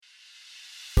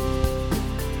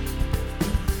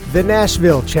The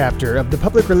Nashville chapter of the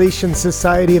Public Relations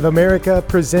Society of America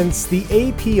presents the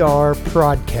APR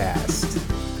Prodcast.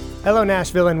 Hello,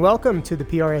 Nashville, and welcome to the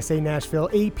PRSA Nashville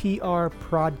APR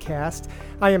Prodcast.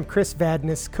 I am Chris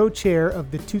Vadnais, co-chair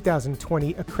of the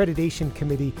 2020 Accreditation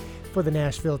Committee for the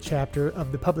Nashville chapter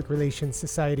of the Public Relations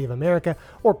Society of America,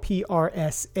 or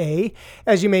PRSA.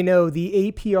 As you may know,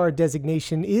 the APR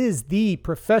designation is the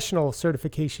professional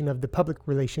certification of the public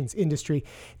relations industry.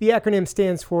 The acronym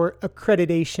stands for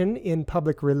Accreditation in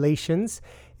Public Relations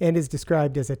and is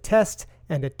described as a test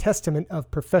and a testament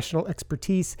of professional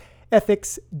expertise,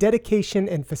 ethics, dedication,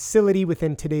 and facility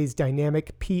within today's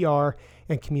dynamic PR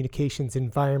and communications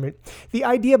environment. The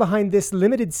idea behind this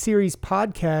limited series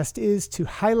podcast is to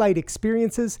highlight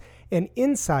experiences and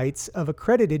insights of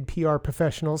accredited PR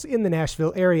professionals in the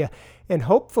Nashville area and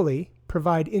hopefully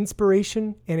provide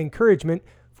inspiration and encouragement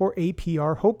for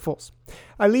APR hopefuls.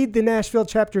 I lead the Nashville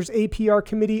chapter's APR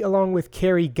committee along with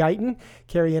Carrie Guyton.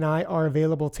 Carrie and I are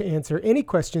available to answer any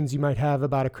questions you might have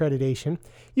about accreditation.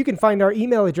 You can find our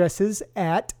email addresses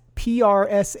at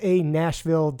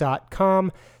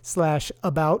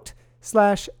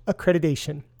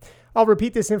prsanashville.com/about/accreditation. I'll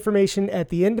repeat this information at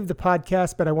the end of the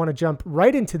podcast, but I want to jump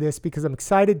right into this because I'm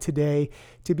excited today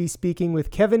to be speaking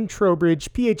with Kevin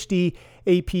Trowbridge, PhD,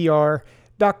 APR.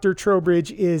 Dr.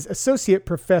 Trowbridge is Associate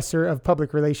Professor of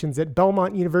Public Relations at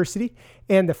Belmont University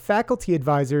and the Faculty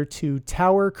Advisor to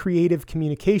Tower Creative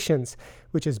Communications,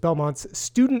 which is Belmont's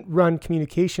student-run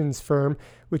communications firm,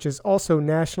 which is also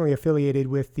nationally affiliated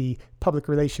with the Public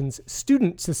Relations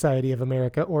Student Society of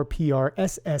America, or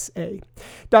PRSSA.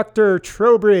 Dr.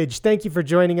 Trowbridge, thank you for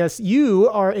joining us. You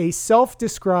are a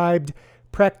self-described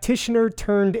practitioner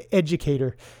turned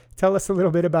educator. Tell us a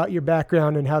little bit about your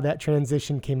background and how that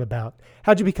transition came about.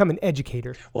 How'd you become an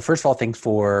educator? Well, first of all, thanks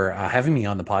for having me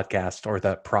on the podcast or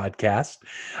the prodcast.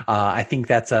 I think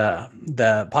the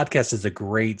podcast is a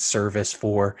great service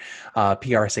for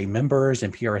PRSA members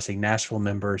and PRSA Nashville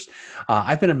members.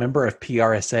 I've been a member of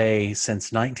PRSA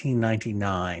since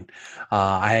 1999.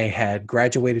 I had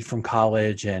graduated from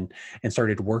college and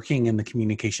started working in the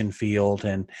communication field,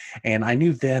 and I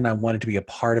knew then I wanted to be a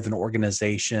part of an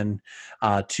organization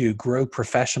to grow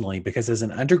professionally, because as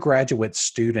an undergraduate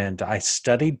student, I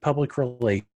studied public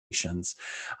relations.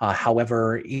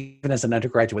 However, even as an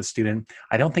undergraduate student,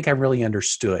 I don't think I really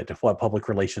understood what public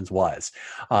relations was.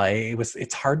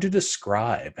 It's hard to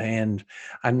describe, and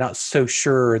I'm not so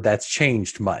sure that's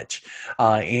changed much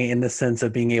in the sense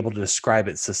of being able to describe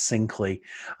it succinctly.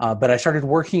 But I started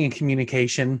working in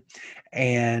communication,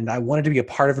 and I wanted to be a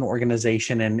part of an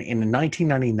organization. And in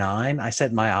 1999, I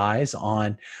set my eyes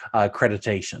on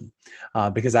accreditation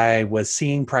because I was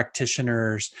seeing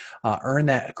practitioners earn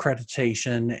that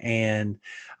accreditation, and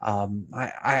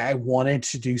I wanted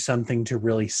to do something to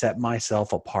really set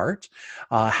myself apart.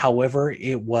 However,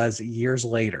 it was years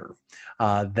later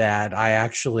that I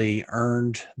actually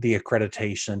earned the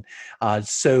accreditation.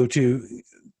 So to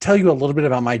tell you a little bit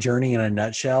about my journey in a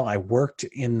nutshell, I worked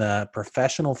in the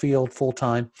professional field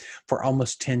full-time for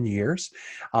almost 10 years.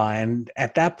 And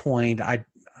at that point, I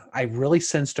really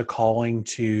sensed a calling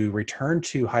to return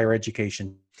to higher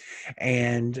education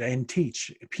and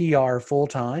teach PR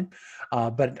full-time.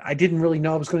 But I didn't really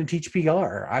know I was going to teach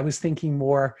PR. I was thinking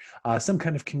more some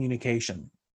kind of communication.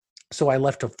 So I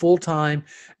left a full-time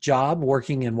job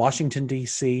working in Washington,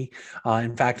 D.C.,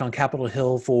 in fact, on Capitol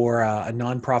Hill for a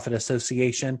nonprofit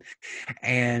association,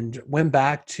 and went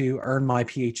back to earn my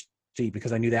PhD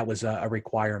because I knew that was a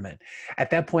requirement.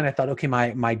 At that point, I thought, okay,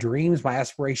 my dreams, my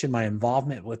aspiration, my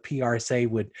involvement with PRSA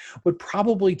would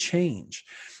probably change.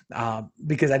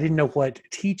 Because I didn't know what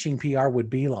teaching PR would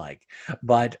be like.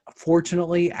 But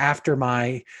fortunately, after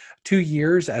my 2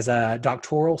 years as a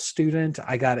doctoral student,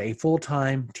 I got a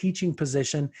full-time teaching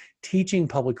position, teaching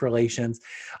public relations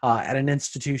at an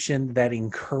institution that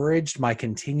encouraged my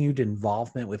continued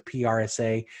involvement with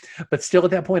PRSA. But still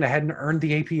at that point, I hadn't earned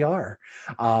the APR.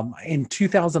 In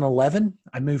 2011,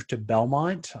 I moved to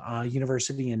Belmont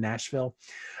University in Nashville.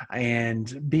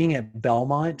 And being at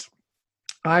Belmont,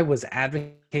 I was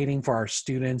advocating for our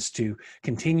students to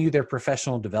continue their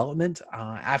professional development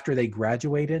after they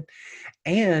graduated,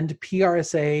 and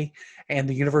PRSA and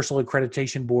the Universal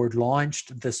Accreditation Board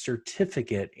launched the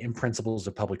Certificate in Principles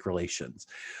of Public Relations,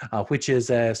 which is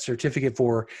a certificate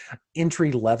for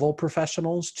entry-level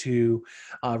professionals to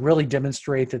really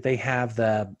demonstrate that they have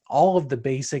all of the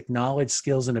basic knowledge,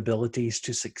 skills, and abilities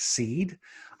to succeed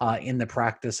in the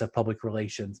practice of public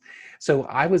relations. So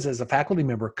I was, as a faculty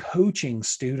member, coaching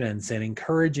students and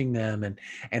encouraging them,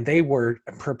 and they were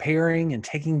preparing and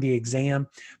taking the exam,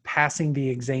 passing the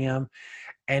exam.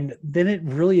 And then it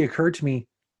really occurred to me,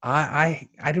 I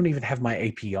don't even have my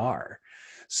APR.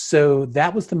 So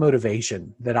that was the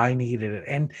motivation that I needed.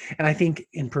 And I think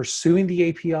in pursuing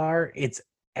the APR, it's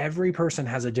every person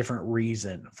has a different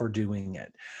reason for doing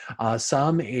it.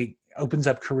 Some it opens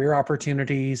up career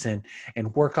opportunities and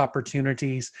work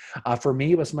opportunities. For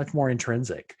me, it was much more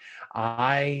intrinsic.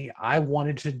 I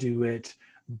wanted to do it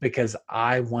because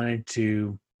I wanted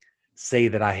to say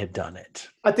that I had done it.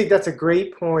 I think that's a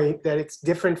great point, that it's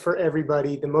different for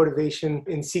everybody. The motivation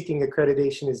in seeking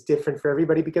accreditation is different for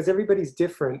everybody because everybody's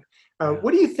different. Yeah.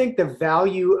 What do you think the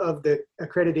value of the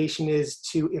accreditation is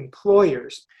to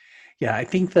employers? Yeah, I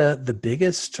think the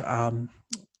biggest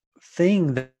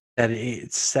thing that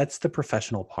it sets the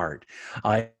professional apart.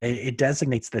 It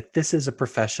designates that this is a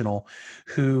professional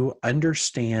who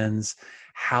understands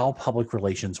how public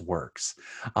relations works,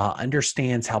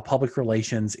 understands how public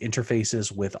relations interfaces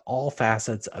with all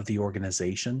facets of the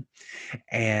organization,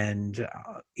 and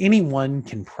anyone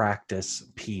can practice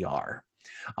PR.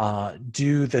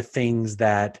 Do the things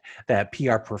that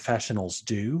PR professionals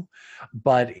do,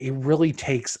 but it really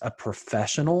takes a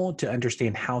professional to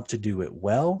understand how to do it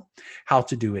well, how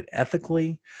to do it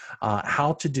ethically,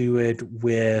 how to do it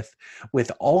with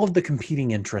all of the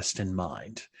competing interests in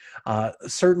mind.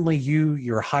 Certainly,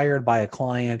 you're hired by a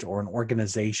client or an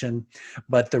organization,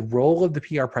 but the role of the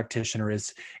PR practitioner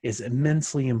is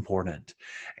immensely important,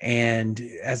 and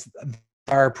as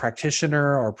are a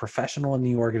practitioner or professional in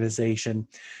the organization,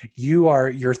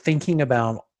 you're thinking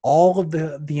about all of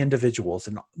the individuals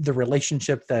and the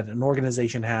relationship that an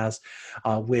organization has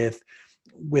with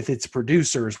its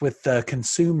producers, with the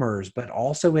consumers, but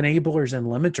also enablers and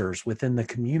limiters within the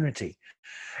community,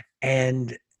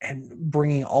 and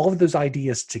bringing all of those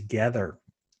ideas together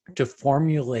to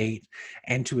formulate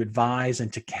and to advise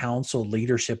and to counsel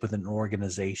leadership within an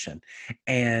organization.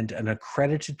 And an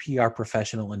accredited PR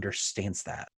professional understands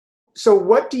that. So,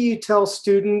 what do you tell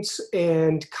students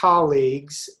and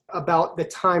colleagues about the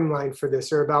timeline for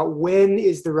this, or about when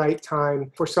is the right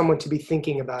time for someone to be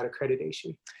thinking about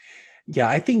accreditation? Yeah,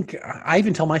 I think I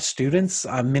even tell my students,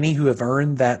 many who have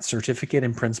earned that certificate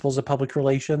in principles of public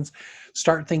relations,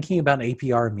 start thinking about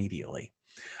APR immediately.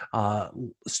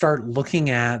 Start looking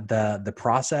at the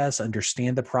process,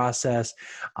 understand the process,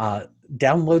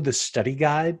 download the study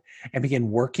guide and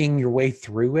begin working your way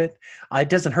through it. It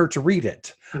doesn't hurt to read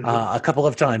it a couple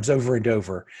of times over and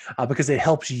over because it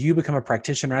helps you become a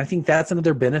practitioner. And I think that's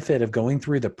another benefit of going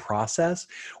through the process,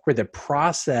 where the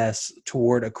process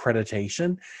toward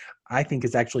accreditation, I think,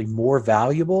 is actually more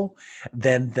valuable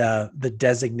than the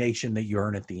designation that you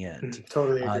earn at the end.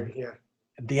 Totally agree.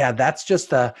 Yeah, that's just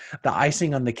the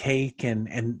icing on the cake,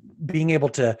 and being able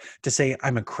to say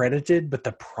I'm accredited, but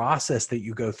the process that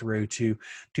you go through to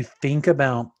think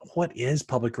about what is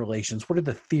public relations, what are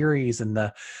the theories and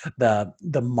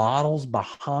the models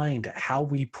behind how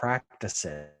we practice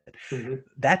it.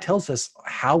 That tells us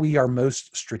how we are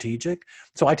most strategic.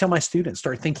 So I tell my students,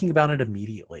 start thinking about it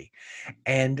immediately.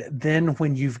 And then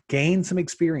when you've gained some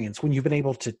experience, when you've been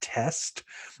able to test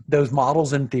those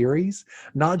models and theories,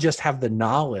 not just have the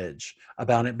knowledge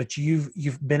about it, but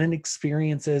you've been in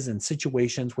experiences and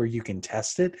situations where you can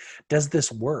test it. Does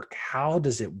this work? How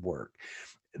does it work?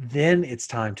 Then it's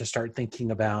time to start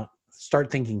thinking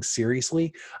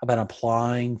seriously about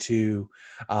applying to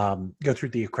go through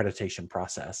the accreditation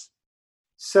process.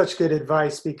 Such good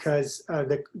advice, because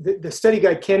the study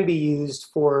guide can be used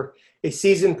for a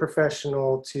seasoned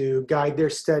professional to guide their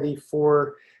study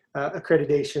for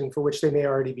accreditation, for which they may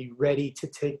already be ready to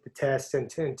take the test and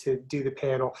to do the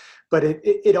panel. But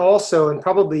it also, and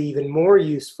probably even more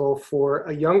useful for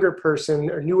a younger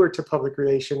person or newer to public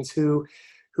relations who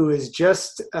is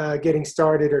just getting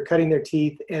started or cutting their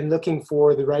teeth and looking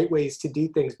for the right ways to do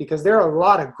things, because there are a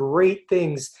lot of great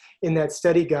things in that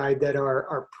study guide that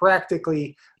are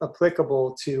practically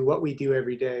applicable to what we do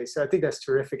every day. So I think that's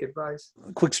terrific advice.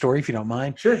 Quick story, if you don't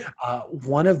mind. Sure.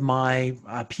 One of my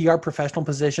PR professional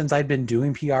positions, I'd been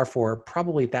doing PR for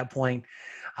probably at that point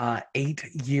 8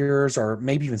 years, or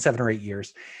maybe even 7 or 8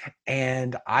 years.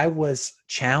 And I was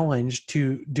challenged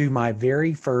to do my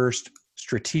very first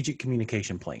strategic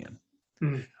communication plan.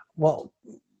 Well,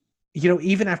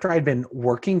 even after I'd been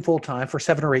working full time for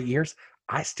 7 or 8 years,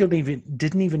 I still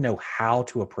didn't even know how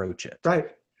to approach it.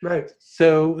 Right.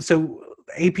 So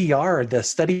APR, the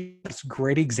study, has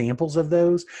great examples of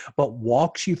those, but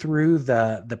walks you through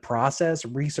the process,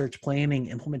 research, planning,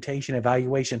 implementation,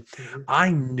 evaluation.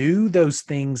 I knew those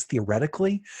things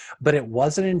theoretically, but it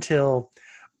wasn't until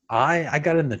I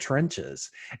got in the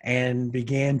trenches and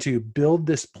began to build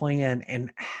this plan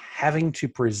and having to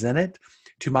present it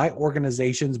to my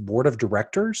organization's board of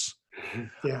directors.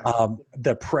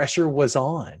 The pressure was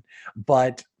on,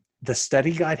 but the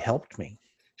study guide helped me.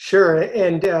 Sure.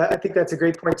 And I think that's a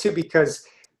great point too, because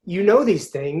you know these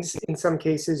things. In some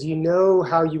cases, you know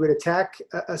how you would attack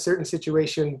a certain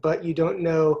situation, but you don't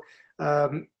know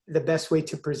the best way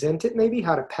to present it, maybe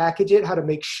how to package it, how to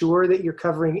make sure that you're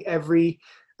covering every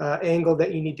angle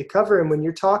that you need to cover. And when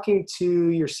you're talking to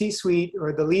your C-suite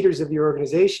or the leaders of your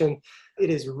organization, it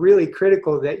is really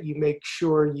critical that you make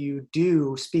sure you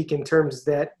do speak in terms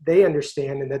that they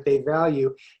understand and that they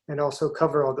value, and also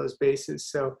cover all those bases.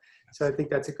 So I think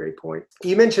that's a great point.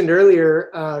 You mentioned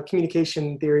earlier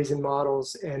communication theories and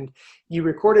models, and you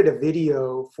recorded a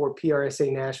video for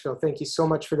PRSA Nashville. Thank you so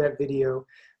much for that video.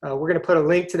 We're going to put a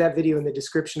link to that video in the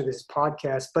description of this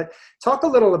podcast, but talk a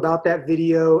little about that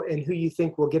video and who you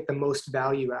think will get the most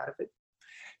value out of it.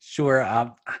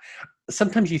 Sure.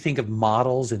 Sometimes you think of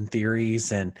models and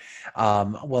theories and,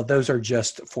 well, those are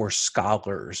just for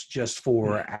scholars, just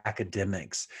for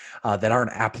academics that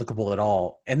aren't applicable at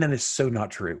all. And that is so not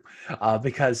true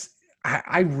because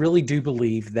I really do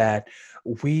believe that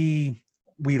we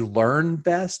learn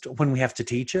best when we have to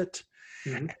teach it.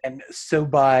 Mm-hmm. And so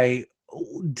by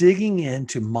digging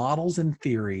into models and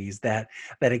theories that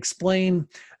explain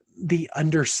the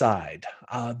underside,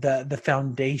 the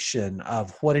foundation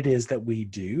of what it is that we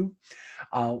do,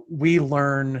 we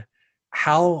learn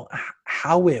how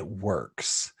it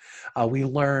works. We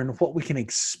learn what we can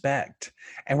expect,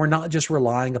 and we're not just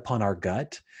relying upon our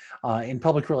gut. In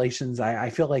public relations, I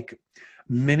feel like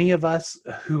many of us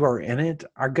who are in it,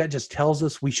 our gut just tells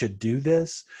us we should do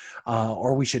this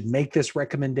or we should make this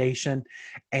recommendation.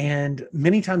 And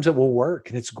many times it will work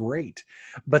and it's great.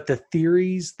 But the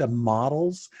theories, the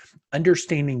models,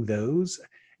 understanding those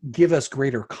give us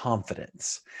greater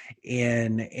confidence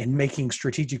in making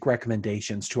strategic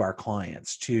recommendations to our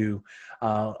clients, to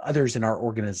others in our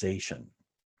organization.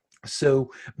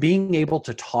 So being able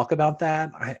to talk about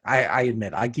that, I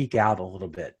admit I geek out a little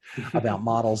bit about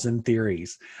models and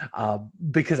theories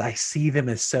because I see them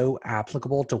as so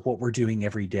applicable to what we're doing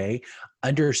every day,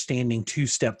 understanding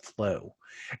two-step flow.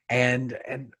 And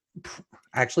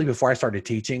actually, before I started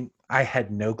teaching, I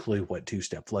had no clue what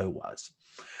two-step flow was.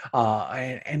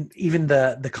 And even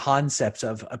the concepts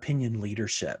of opinion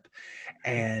leadership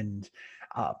and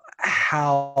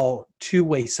how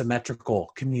two-way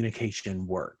symmetrical communication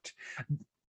worked.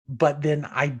 But then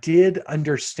I did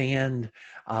understand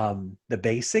the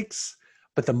basics,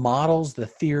 but the models, the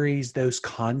theories, those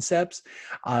concepts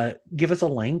give us a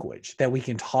language that we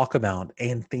can talk about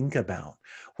and think about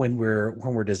when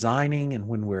we're designing and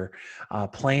when we're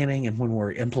planning and when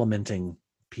we're implementing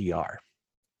PR.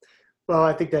 Well,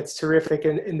 I think that's terrific.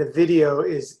 And the video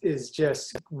is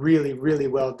just really, really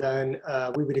well done.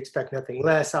 We would expect nothing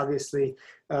less, obviously,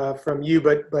 from you,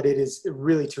 but it is a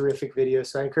really terrific video.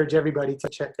 So I encourage everybody to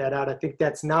check that out. I think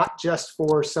that's not just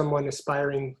for someone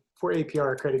aspiring for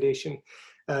APR accreditation.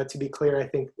 To be clear, I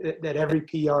think that every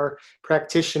PR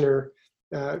practitioner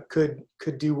could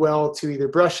do well to either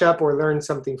brush up or learn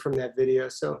something from that video.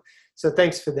 So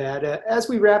thanks for that. As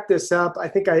we wrap this up, I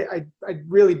think I'd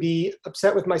really be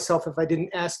upset with myself if I didn't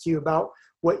ask you about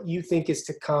what you think is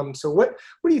to come. So what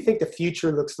do you think the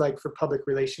future looks like for public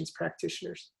relations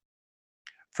practitioners?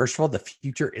 First of all, the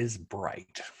future is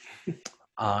bright.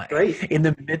 In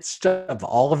the midst of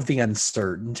all of the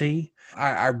uncertainty,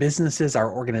 our businesses,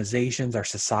 our organizations, our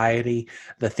society,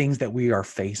 the things that we are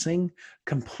facing,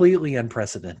 completely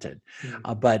unprecedented.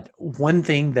 Mm-hmm. But one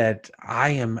thing that I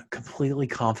am completely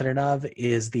confident of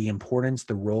is the importance,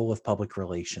 the role of public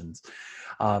relations.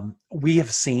 We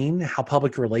have seen how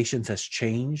public relations has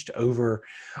changed over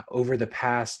the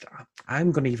past,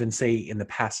 I'm going to even say in the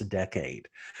past decade,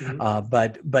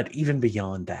 mm-hmm. But even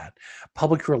beyond that,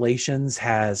 public relations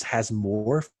has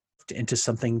morphed into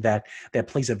something that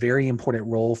plays a very important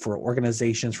role for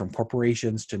organizations, from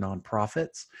corporations to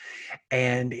nonprofits.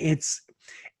 And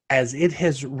as it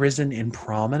has risen in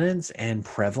prominence and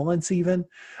prevalence even,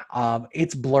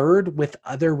 it's blurred with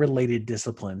other related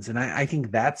disciplines. And I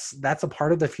think that's a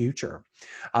part of the future.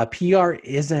 PR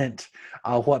isn't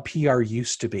what PR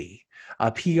used to be.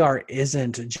 PR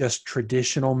isn't just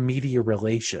traditional media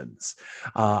relations.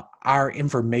 Our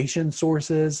information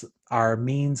sources, our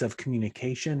means of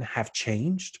communication have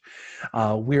changed.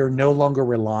 We're no longer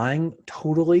relying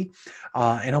totally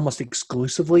and almost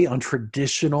exclusively on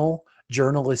traditional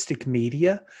journalistic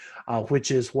media, which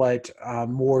is what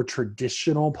more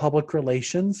traditional public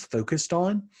relations focused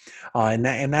on.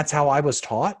 And that's how I was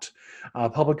taught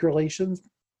public relations.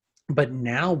 But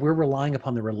now we're relying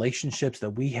upon the relationships that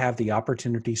we have the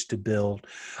opportunities to build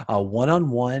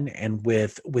one-on-one and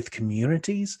with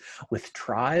communities, with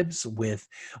tribes, with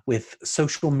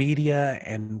social media,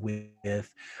 and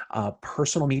with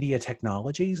personal media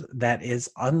technologies that is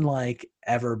unlike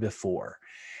ever before.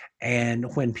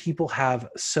 And when people have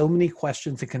so many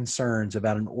questions and concerns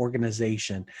about an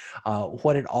organization,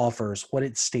 what it offers, what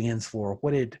it stands for,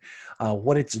 what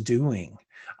it's doing,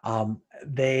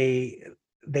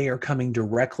 they are coming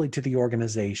directly to the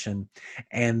organization,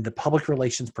 and the public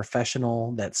relations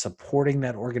professional that's supporting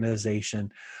that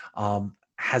organization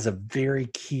has a very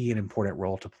key and important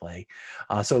role to play.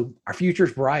 So our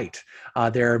future's bright.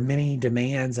 There are many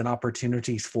demands and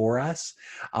opportunities for us.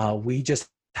 We just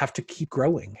have to keep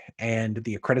growing, and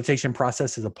the accreditation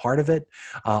process is a part of it.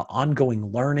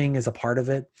 Ongoing learning is a part of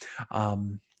it.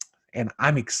 And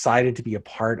I'm excited to be a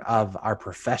part of our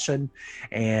profession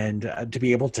and to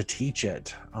be able to teach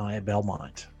it at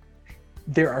Belmont.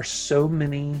 There are so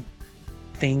many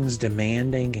things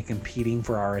demanding and competing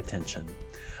for our attention,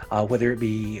 whether it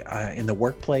be in the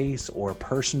workplace or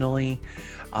personally,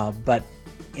 but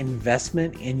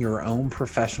investment in your own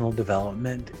professional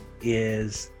development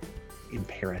is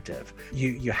imperative.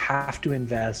 You have to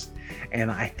invest,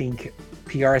 and I think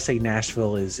PRSA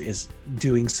Nashville is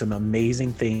doing some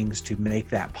amazing things to make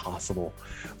that possible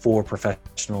for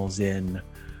professionals in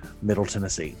Middle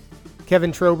Tennessee.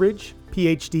 Kevin Trowbridge,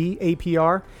 PhD,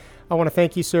 APR. I want to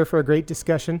thank you, sir, for a great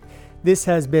discussion. This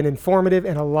has been informative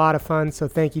and a lot of fun, so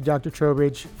thank you, Dr.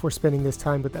 Trowbridge, for spending this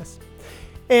time with us.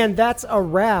 And that's a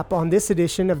wrap on this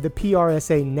edition of the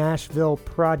PRSA Nashville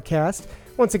podcast.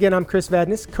 Once again, I'm Chris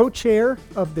Vadnais, co-chair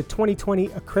of the 2020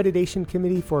 Accreditation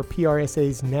Committee for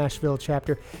PRSA's Nashville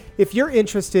chapter. If you're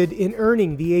interested in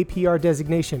earning the APR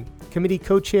designation, committee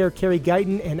co-chair Carrie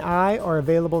Guyton and I are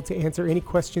available to answer any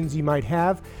questions you might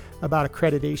have about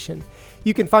accreditation.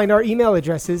 You can find our email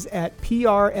addresses at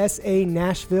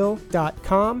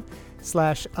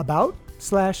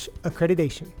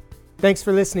prsanashville.com/about/accreditation. Thanks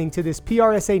for listening to this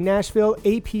PRSA Nashville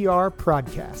APR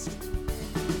podcast.